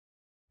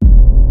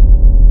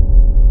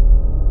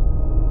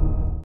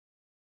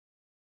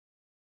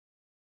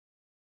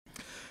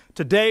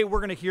Today, we're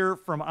going to hear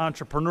from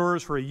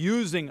entrepreneurs who are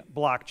using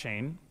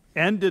blockchain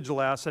and digital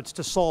assets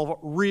to solve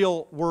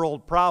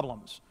real-world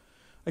problems.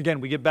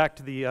 Again, we get back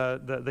to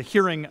the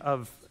hearing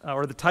of,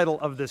 or the title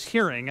of this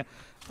hearing,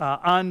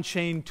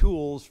 On-Chain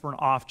Tools for an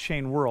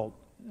Off-Chain World.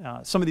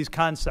 Some of these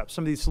concepts,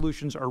 some of these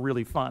solutions are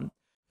really fun.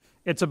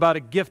 It's about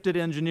a gifted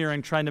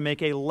engineering trying to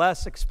make a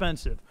less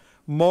expensive,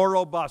 more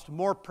robust,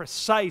 more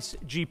precise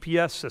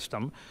GPS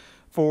system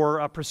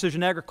for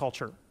precision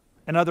agriculture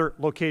and other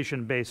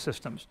location-based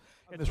systems.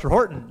 Mr.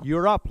 Horton,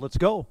 you're up. Let's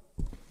go.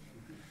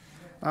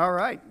 All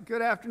right.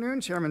 Good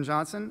afternoon, Chairman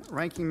Johnson,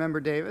 Ranking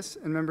Member Davis,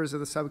 and members of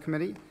the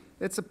subcommittee.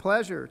 It's a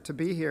pleasure to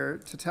be here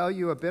to tell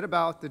you a bit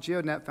about the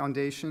GEODNET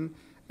Foundation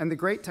and the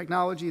great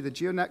technology the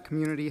GEODNET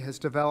community has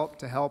developed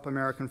to help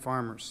American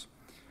farmers.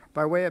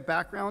 By way of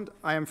background,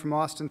 I am from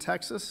Austin,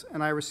 Texas,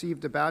 and I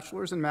received a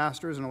bachelor's and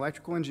master's in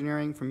electrical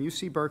engineering from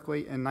UC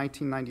Berkeley in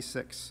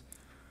 1996.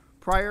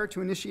 Prior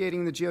to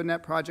initiating the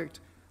GEODNET project,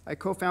 I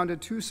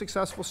co-founded 2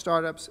 successful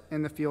startups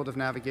in the field of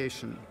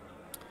navigation.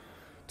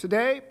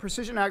 Today,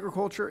 precision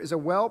agriculture is a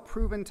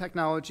well-proven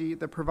technology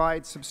that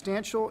provides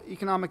substantial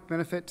economic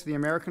benefit to the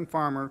American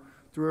farmer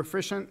through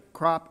efficient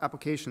crop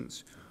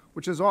applications,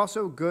 which is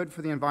also good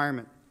for the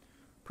environment.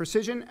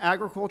 Precision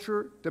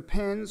agriculture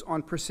depends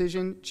on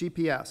precision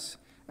GPS,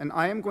 and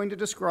I am going to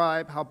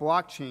describe how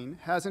blockchain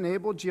has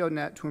enabled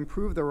GEODNET to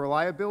improve the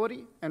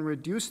reliability and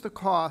reduce the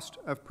cost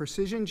of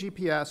precision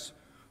GPS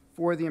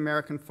for the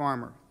American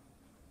farmer.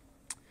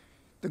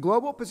 The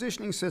Global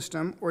Positioning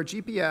System, or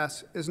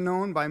GPS, is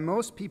known by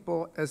most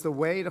people as the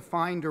way to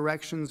find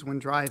directions when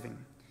driving.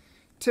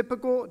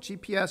 Typical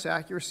GPS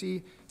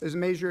accuracy is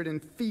measured in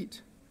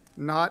feet,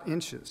 not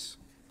inches.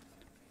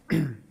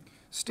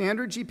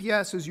 Standard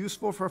GPS is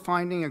useful for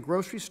finding a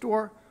grocery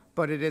store,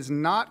 but it is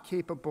not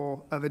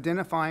capable of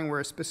identifying where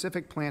a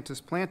specific plant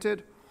is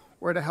planted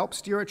or to help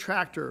steer a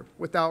tractor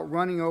without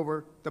running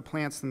over the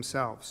plants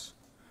themselves.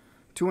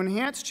 To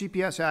enhance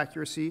GPS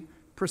accuracy,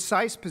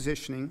 precise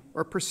positioning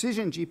or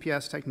precision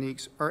GPS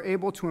techniques are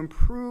able to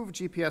improve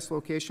GPS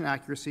location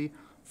accuracy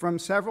from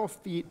several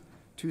feet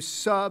to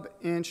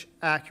sub-inch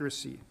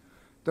accuracy.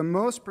 The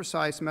most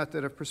precise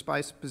method of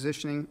precise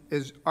positioning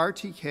is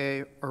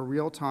RTK, or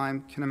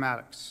real-time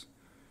kinematics.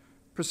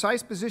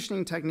 Precise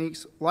positioning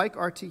techniques like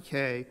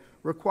RTK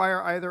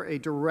require either a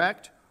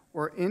direct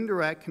or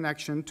indirect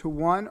connection to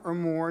one or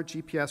more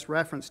GPS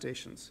reference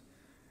stations.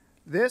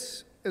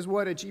 This is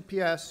what a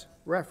GPS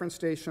reference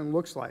station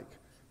looks like.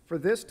 For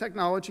this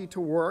technology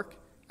to work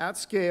at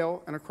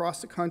scale and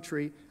across the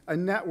country, a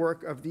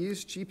network of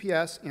these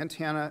GPS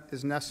antenna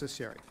is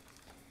necessary.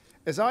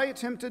 As I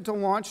attempted to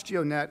launch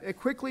GEODNET, it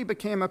quickly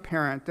became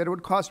apparent that it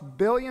would cost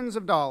billions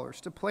of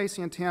dollars to place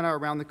antenna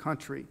around the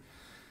country,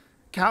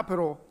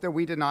 capital that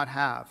we did not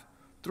have.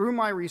 Through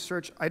my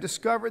research, I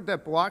discovered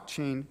that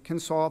blockchain can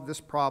solve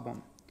this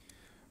problem.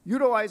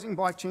 Utilizing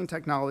blockchain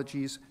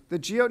technologies, the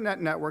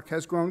GEODNET network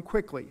has grown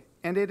quickly,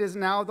 and it is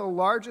now the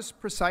largest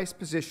precise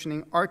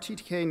positioning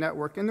RTK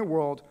network in the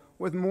world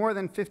with more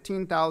than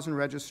 15,000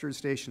 registered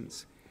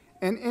stations.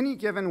 In any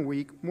given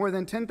week, more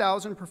than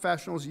 10,000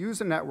 professionals use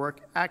the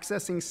network,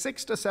 accessing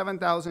 6,000 to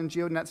 7,000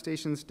 GEODNET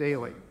stations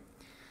daily.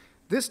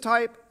 This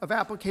type of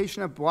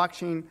application of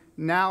blockchain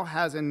now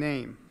has a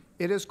name.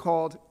 It is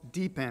called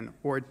DePIN,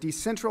 or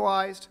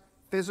Decentralized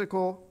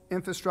Physical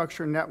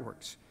Infrastructure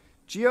Networks.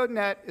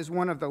 GEODNET is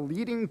one of the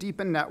leading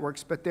DePIN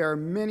networks, but there are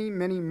many,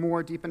 many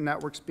more DePIN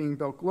networks being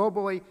built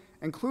globally,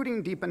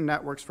 including DePIN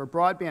networks for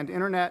broadband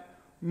internet,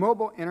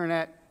 mobile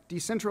internet,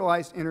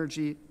 decentralized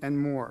energy, and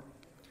more.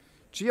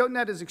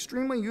 GEODNET is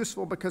extremely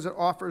useful because it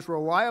offers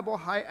reliable,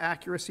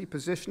 high-accuracy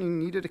positioning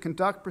needed to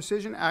conduct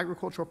precision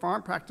agricultural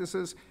farm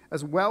practices,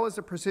 as well as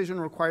the precision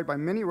required by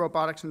many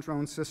robotics and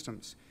drone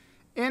systems.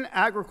 In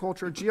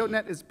agriculture,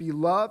 GEODNET is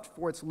beloved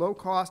for its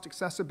low-cost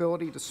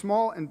accessibility to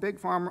small and big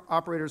farm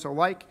operators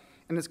alike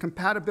and its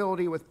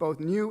compatibility with both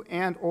new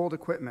and old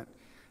equipment.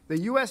 The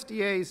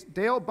USDA's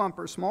Dale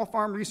Bumper Small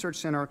Farm Research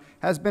Center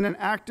has been an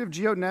active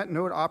GEODNET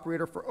node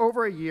operator for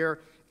over a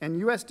year,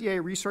 and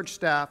USDA research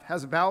staff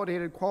has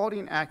validated quality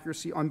and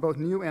accuracy on both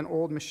new and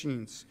old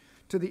machines.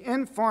 To the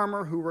end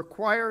farmer who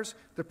requires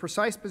the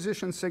precise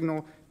position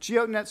signal,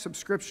 GEODNET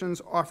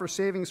subscriptions offer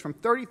savings from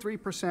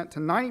 33% to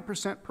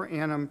 90% per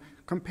annum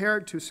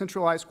compared to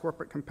centralized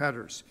corporate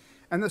competitors.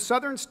 In the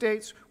southern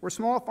states where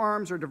small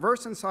farms are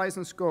diverse in size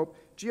and scope,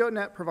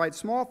 GEODNET provides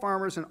small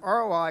farmers an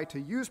ROI to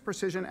use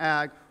precision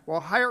ag, while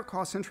higher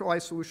cost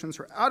centralized solutions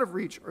are out of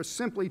reach or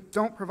simply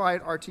don't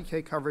provide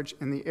RTK coverage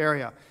in the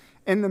area.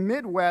 In the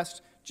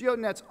Midwest,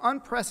 GEODNET's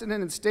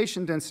unprecedented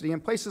station density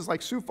in places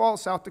like Sioux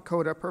Falls, South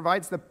Dakota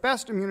provides the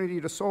best immunity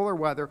to solar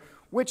weather,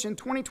 which in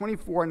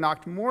 2024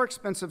 knocked more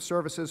expensive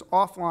services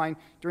offline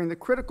during the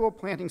critical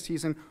planting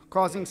season,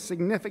 causing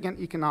significant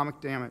economic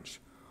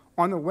damage.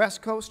 On the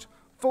West Coast,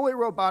 fully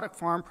robotic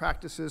farm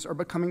practices are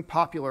becoming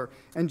popular,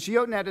 and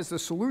GEODNET is the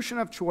solution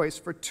of choice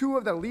for 2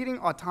 of the leading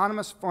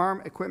autonomous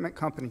farm equipment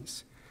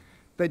companies.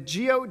 The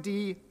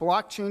GEOD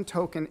blockchain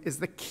token is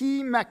the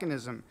key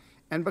mechanism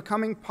and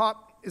becoming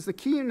is the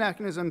key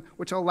mechanism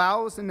which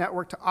allows the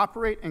network to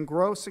operate and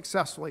grow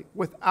successfully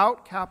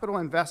without capital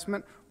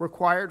investment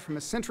required from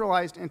a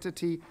centralized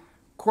entity,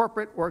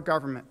 corporate or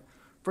government.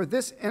 For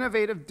this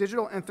innovative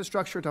digital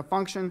infrastructure to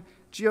function,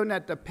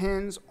 GEODNET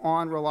depends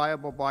on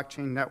reliable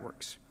blockchain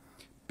networks.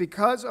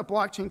 Because of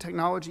blockchain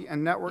technology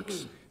and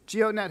networks,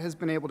 GEODNET has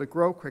been able to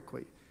grow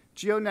quickly.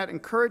 GEODNET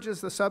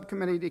encourages the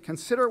subcommittee to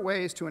consider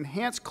ways to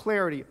enhance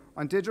clarity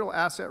on digital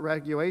asset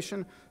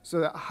regulation so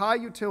that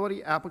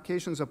high-utility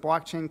applications of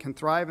blockchain can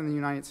thrive in the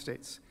United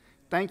States.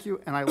 Thank you,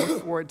 and I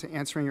look forward to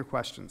answering your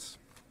questions.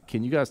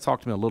 Can you guys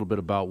talk to me a little bit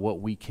about what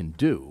we can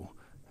do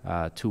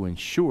to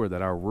ensure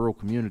that our rural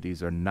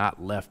communities are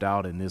not left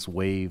out in this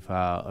wave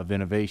of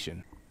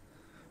innovation?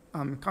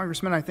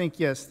 Congressman, I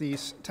think, yes,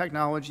 these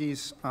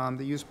technologies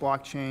that use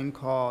blockchain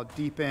called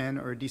DePIN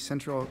or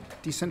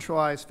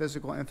Decentralized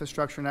Physical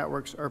Infrastructure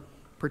Networks are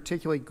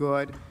particularly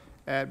good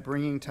at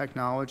bringing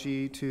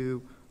technology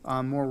to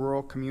more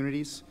rural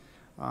communities.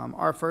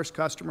 Our first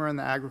customer in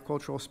the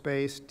agricultural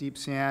space, Deep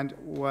Sand,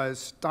 was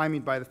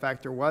stymied by the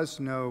fact there was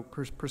no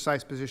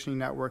precise positioning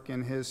network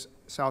in his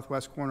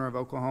southwest corner of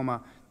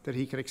Oklahoma that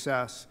he could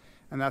access,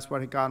 and that's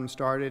what had got him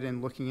started in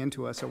looking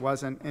into us. It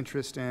wasn't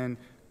interest in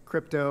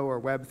crypto or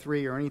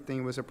Web3 or anything.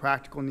 It was a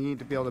practical need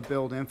to be able to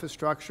build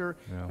infrastructure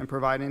and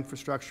provide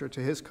infrastructure to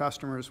his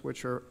customers,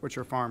 which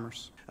are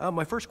farmers.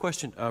 My first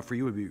question for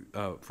you would be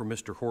for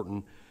Mr.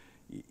 Horton.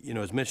 You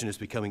know, as mentioned, it's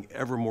becoming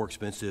ever more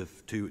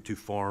expensive to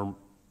farm.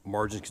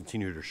 Margins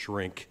continue to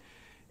shrink,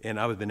 and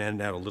I've been adding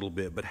that a little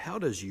bit, but how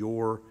does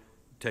your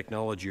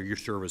technology or your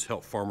service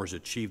help farmers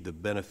achieve the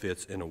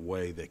benefits in a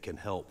way that can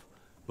help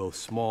both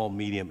small,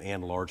 medium,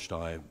 and large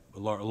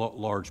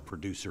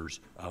producers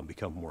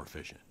become more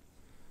efficient?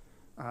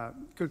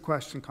 Good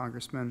question,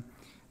 Congressman.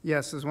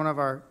 Yes, as one of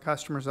our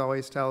customers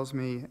always tells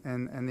me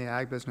in the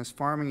ag business,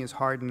 farming is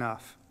hard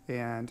enough.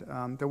 And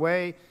the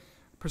way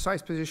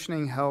precise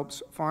positioning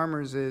helps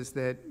farmers is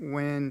that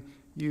when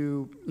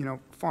you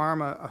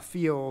farm a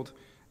field,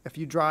 if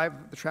you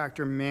drive the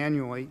tractor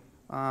manually,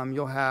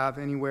 you'll have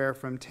anywhere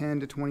from 10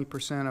 to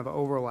 20% of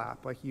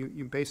overlap. Like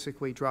you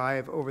basically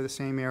drive over the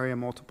same area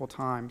multiple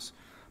times.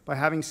 By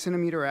having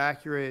centimeter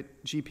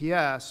accurate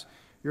GPS,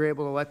 you're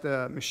able to let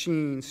the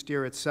machine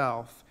steer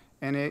itself,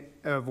 and it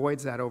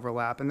avoids that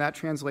overlap. And that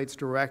translates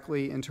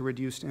directly into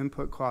reduced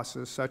input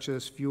costs, such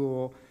as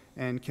fuel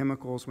and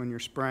chemicals when you're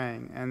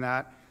spraying. And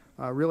that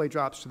really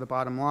drops to the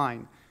bottom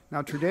line.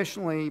 Now,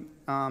 traditionally,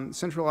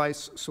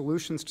 centralized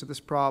solutions to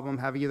this problem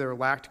have either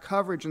lacked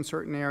coverage in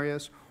certain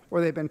areas or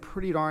they've been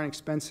pretty darn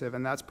expensive.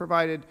 And that's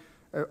provided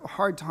a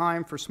hard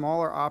time for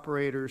smaller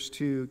operators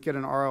to get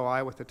an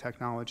ROI with the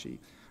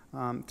technology.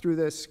 Through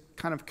this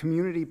kind of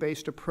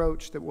community-based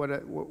approach that what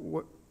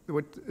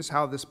is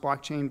how this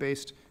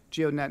blockchain-based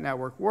GEODNET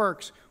network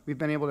works, we've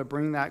been able to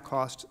bring that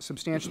cost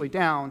substantially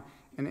down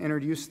and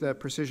introduce the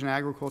precision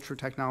agriculture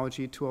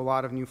technology to a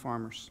lot of new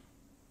farmers.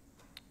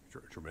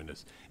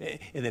 Tremendous.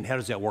 And then how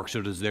does that work?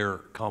 So does their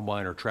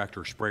combine or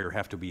tractor or sprayer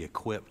have to be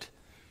equipped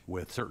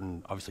with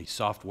certain, obviously,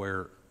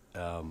 software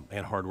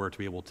and hardware to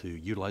be able to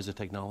utilize the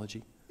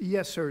technology?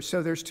 Yes, sir.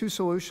 So there's two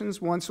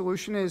solutions. One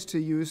solution is to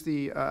use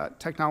the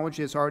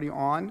technology that's already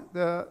on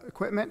the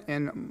equipment,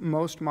 and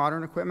most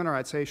modern equipment, or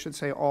I should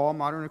say all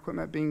modern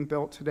equipment being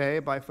built today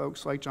by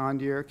folks like John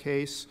Deere,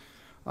 Case,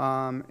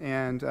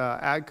 and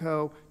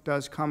AGCO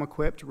does come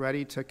equipped,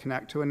 ready to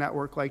connect to a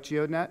network like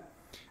GEODNET.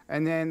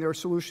 And then there are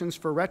solutions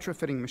for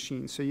retrofitting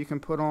machines. So you can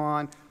put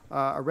on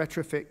a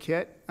retrofit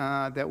kit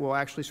that will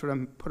actually sort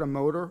of put a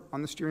motor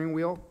on the steering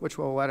wheel, which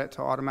will let it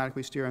to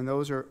automatically steer. And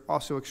those are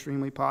also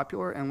extremely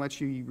popular and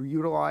lets you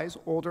utilize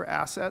older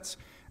assets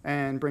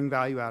and bring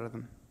value out of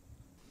them.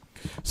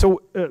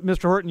 So,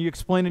 Mr. Horton, you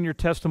explained in your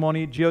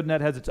testimony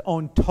GEODNET has its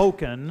own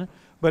token,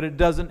 but it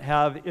doesn't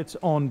have its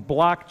own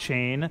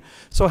blockchain.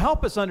 So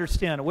help us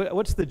understand,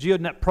 what's the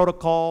GEODNET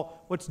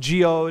protocol? What's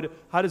Geode?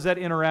 How does that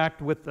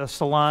interact with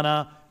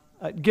Solana?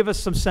 Give us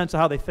some sense of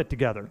how they fit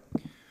together.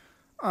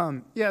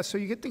 Yeah, so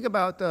you could think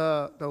about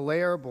the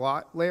layer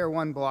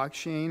 1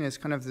 blockchain as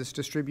kind of this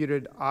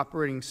distributed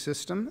operating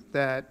system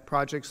that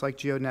projects like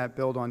GEODNET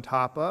build on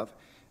top of.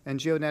 And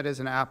GEODNET is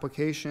an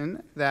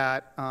application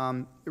that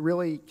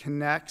really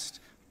connects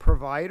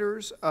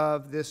providers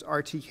of this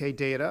RTK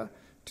data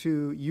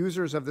to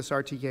users of this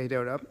RTK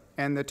data.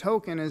 And the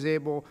token is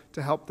able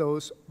to help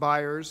those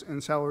buyers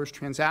and sellers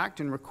transact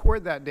and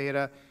record that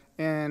data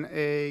in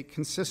a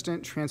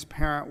consistent,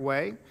 transparent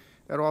way.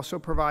 That also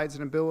provides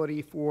an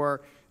ability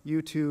for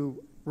you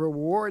to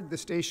reward the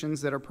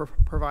stations that are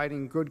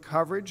providing good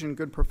coverage and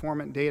good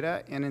performant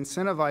data and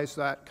incentivize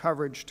that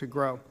coverage to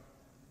grow.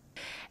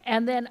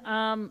 And then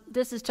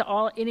this is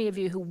to any of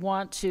you who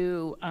want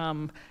to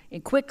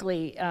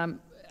quickly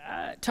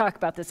talk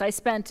about this. I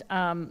spent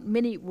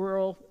many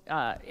rural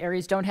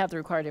areas don't have the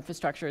required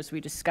infrastructure, as we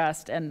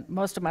discussed, and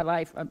much of my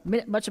life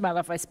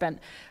I spent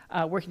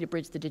working to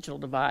bridge the digital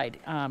divide,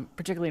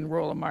 particularly in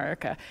rural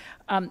America.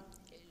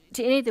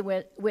 To any of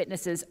the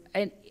witnesses,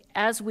 and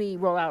as we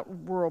roll out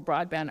rural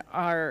broadband,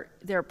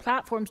 there are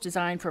platforms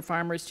designed for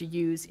farmers to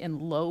use in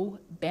low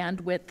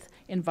bandwidth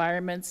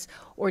environments,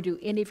 or do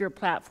any of your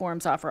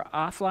platforms offer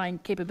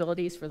offline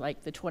capabilities for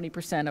like the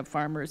 20% of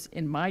farmers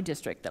in my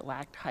district that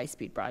lacked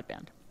high-speed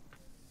broadband?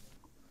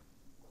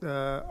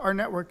 Our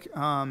network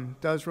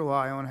does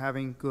rely on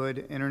having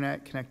good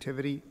internet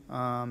connectivity,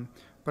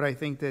 but I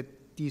think that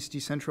these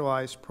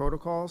decentralized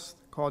protocols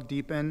called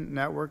DePIN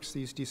networks,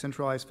 these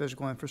decentralized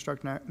physical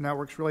infrastructure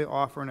networks, really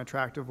offer an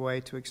attractive way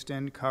to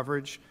extend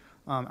coverage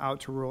out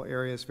to rural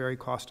areas very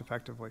cost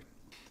effectively.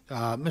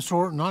 Mr.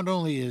 Horton, not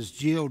only is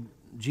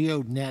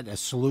GEODNET a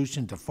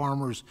solution to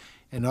farmers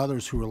and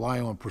others who rely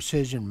on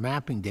precision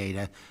mapping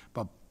data,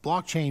 but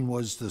blockchain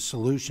was the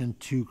solution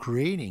to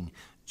creating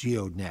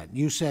GEODNET.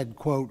 You said,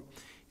 quote,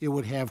 it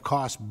would have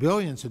cost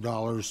billions of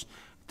dollars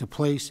to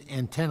place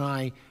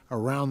antennae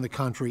around the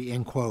country,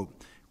 end quote.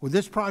 Would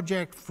this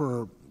project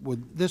for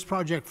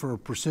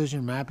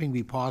precision mapping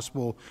be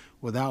possible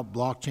without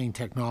blockchain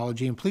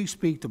technology? And please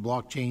speak to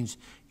blockchain's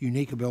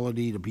unique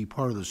ability to be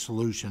part of the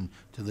solution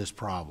to this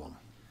problem.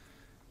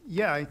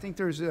 Yeah, I think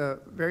there's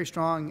very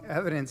strong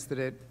evidence that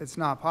it's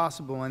not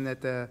possible, and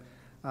that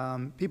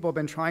people have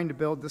been trying to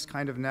build this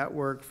kind of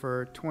network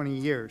for 20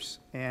 years.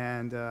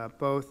 And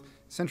both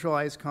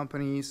centralized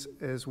companies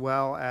as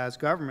well as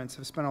governments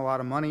have spent a lot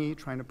of money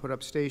trying to put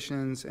up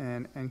stations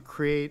and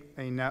create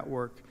a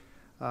network.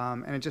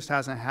 And it just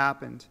hasn't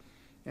happened.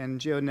 And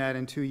GEODNET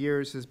in 2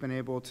 years has been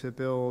able to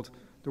build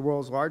the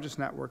world's largest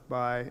network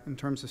in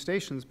terms of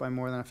stations, by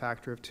more than a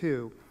factor of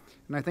 2.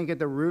 And I think at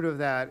the root of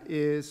that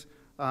is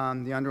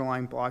the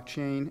underlying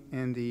blockchain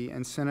and the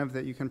incentive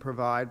that you can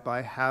provide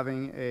by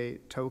having a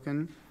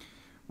token.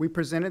 We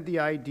presented the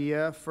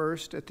idea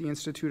first at the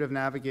Institute of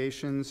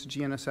Navigation's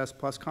GNSS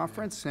Plus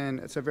conference, and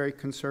it's a very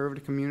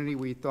conservative community.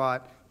 We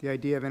thought the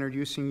idea of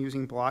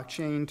using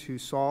blockchain to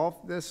solve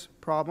this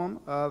problem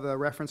of a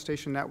reference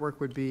station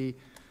network would be,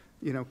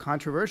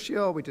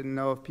 controversial. We didn't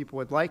know if people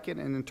would like it,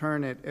 and in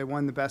turn, it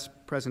won the Best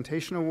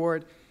Presentation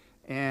Award,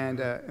 and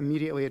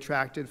immediately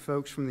attracted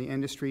folks from the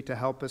industry to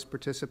help us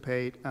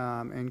participate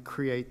and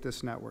create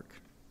this network.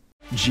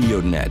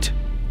 GEODNET.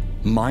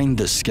 Mind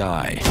the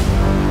sky.